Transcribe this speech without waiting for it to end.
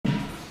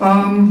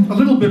A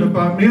little bit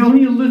about me,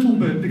 only a little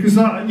bit, because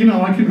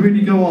I could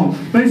really go on.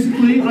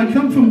 Basically, I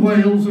come from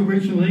Wales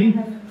originally.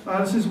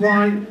 This is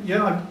why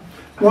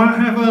I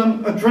have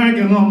a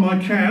dragon on my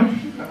cab.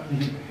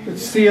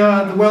 It's the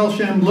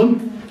Welsh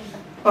emblem.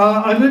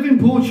 I live in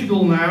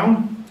Portugal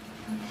now.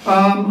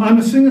 I'm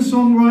a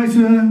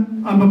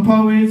singer-songwriter, I'm a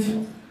poet,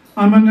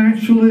 I'm a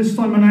naturalist,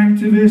 I'm an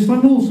activist,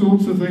 I'm all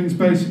sorts of things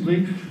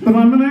basically, but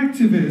I'm an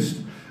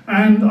activist.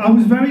 And I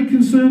was very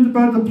concerned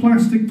about the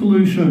plastic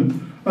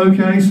pollution.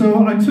 Okay,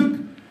 so I took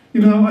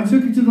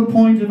it to the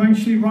point of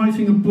actually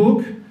writing a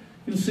book.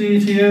 You can see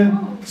it here,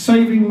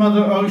 Saving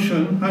Mother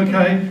Ocean.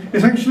 Okay,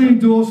 it's actually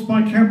endorsed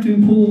by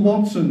Captain Paul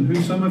Watson, who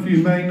some of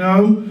you may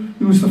know,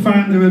 who was the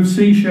founder of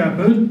Sea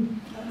Shepherd.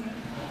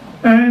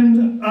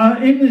 And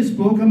in this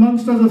book,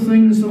 amongst other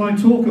things that I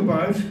talk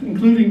about,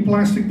 including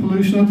plastic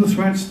pollution and the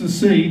threats to the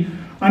sea,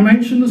 I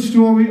mention the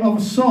story of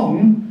a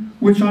song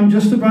which I'm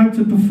just about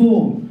to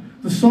perform.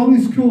 The song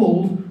is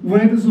called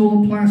Where Does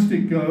All the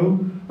Plastic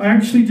Go? I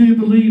actually do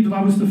believe that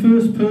I was the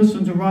first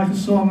person to write a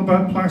song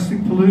about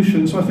plastic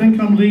pollution, so I think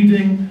I'm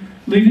leading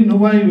the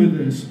way with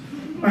this.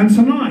 And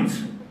tonight,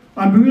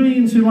 I'm really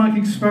into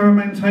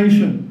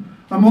experimentation.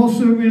 I'm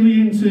also really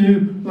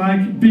into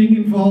being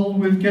involved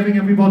with getting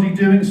everybody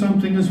doing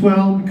something as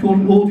well. We call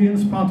it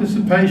audience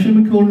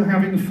participation, we call it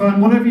having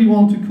fun, whatever you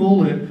want to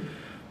call it.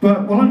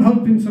 But what I'm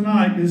hoping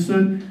tonight is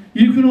that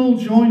you can all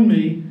join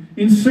me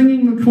in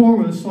singing the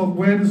chorus of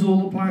Where Does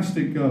All the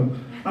Plastic Go?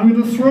 I'm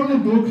going to throw the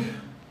book.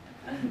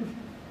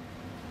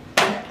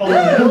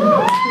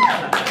 Oh,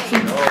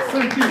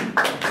 thank you.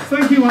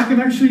 Thank you, I can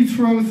actually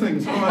throw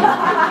things. All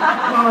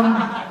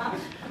right.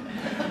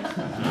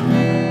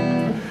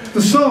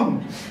 The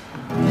song.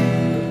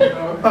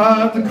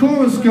 The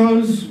chorus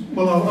goes,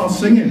 well, I'll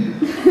sing it.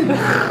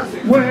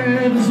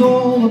 Where does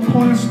all the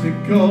plastic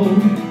go?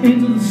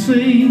 Into the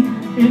sea,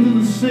 into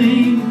the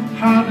sea.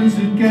 How does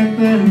it get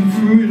there? Who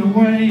threw it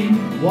away?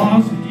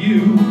 Was it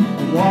you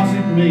or was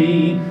it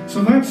me?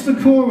 So that's the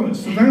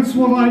chorus. So that's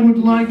what I would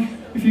like.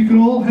 If you can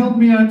all help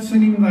me out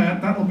singing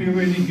that, that'll be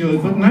really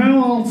good. But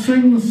now I'll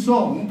sing the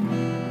song,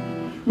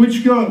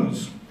 which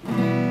goes.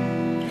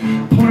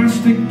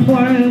 Plastic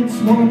plants,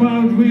 what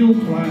about real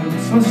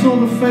plants? I saw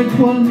the fake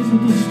ones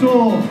at the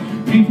store.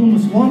 People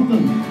must want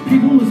them,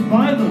 people must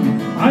buy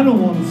them. I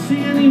don't want to see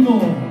any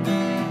more.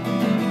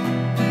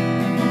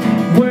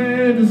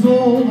 Where does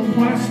all the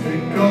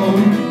plastic go?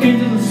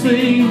 Into the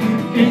sea,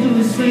 into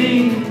the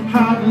sea.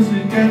 How does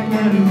it get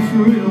there?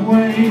 Who threw it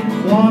away?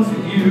 Was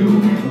it you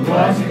or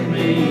was it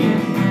me?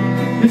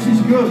 This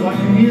is good, I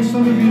can hear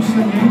some of you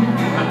singing.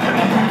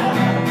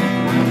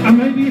 And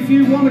maybe if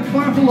you want to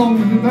clap along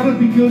with it, that'd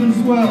be good as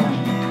well.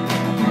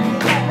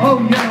 Oh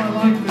yeah, I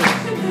like this.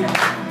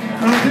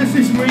 Now this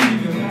is really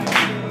good.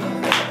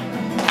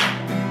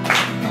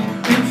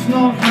 It's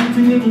not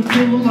hunting, it'll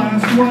kill the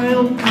last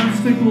whale.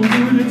 Plastic will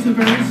do it, it's a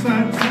very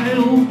sad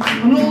tale.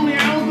 And all the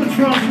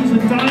albatrosses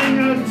are dying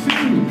out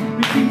too.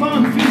 They keep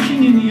on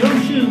fishing in the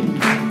ocean.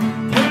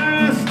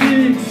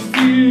 Plastic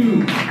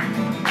stew.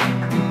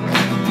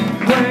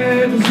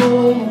 Where does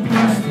all the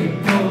plastic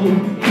go?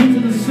 Into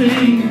the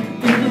sea,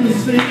 into the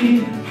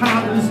sea.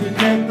 How does it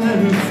get there?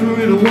 Who threw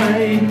it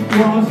away?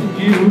 Was it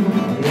you?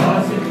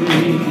 Was it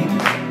me?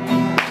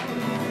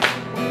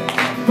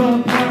 The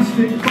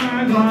plastic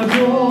bag I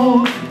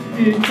bought,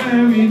 it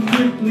very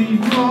quickly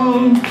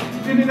grows.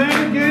 If it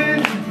ever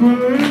gets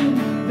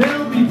burned,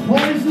 there'll be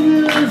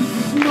poisonous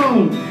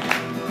smoke.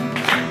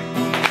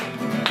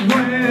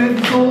 Where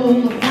does all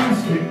the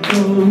plastic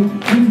go?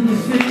 Into the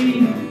sea,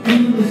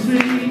 into the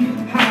sea.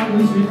 How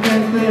does it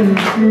get there? Who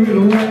threw it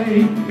away?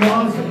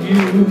 Was it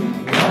you?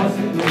 Was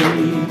it me?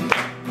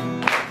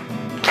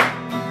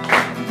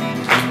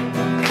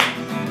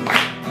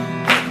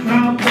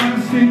 Now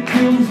plastic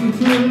kills the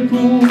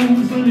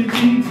turtles and it's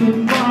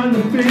eaten by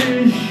the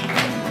fish.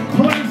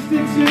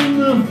 Plastic's in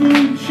the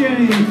food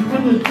chain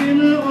and the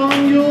dinner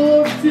on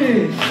your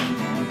dish.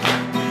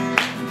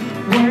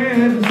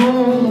 Where does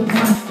all the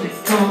plastic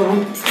go?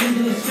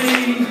 Into the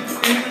sea,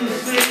 into the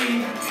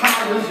sea. How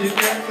does it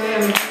get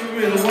there? Who threw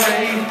it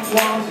away?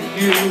 Was it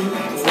you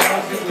or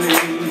was it me?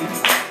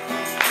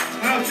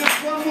 Now just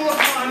one more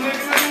time, we're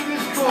going to do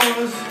this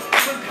chorus.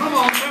 So come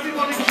on,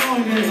 everybody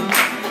join in.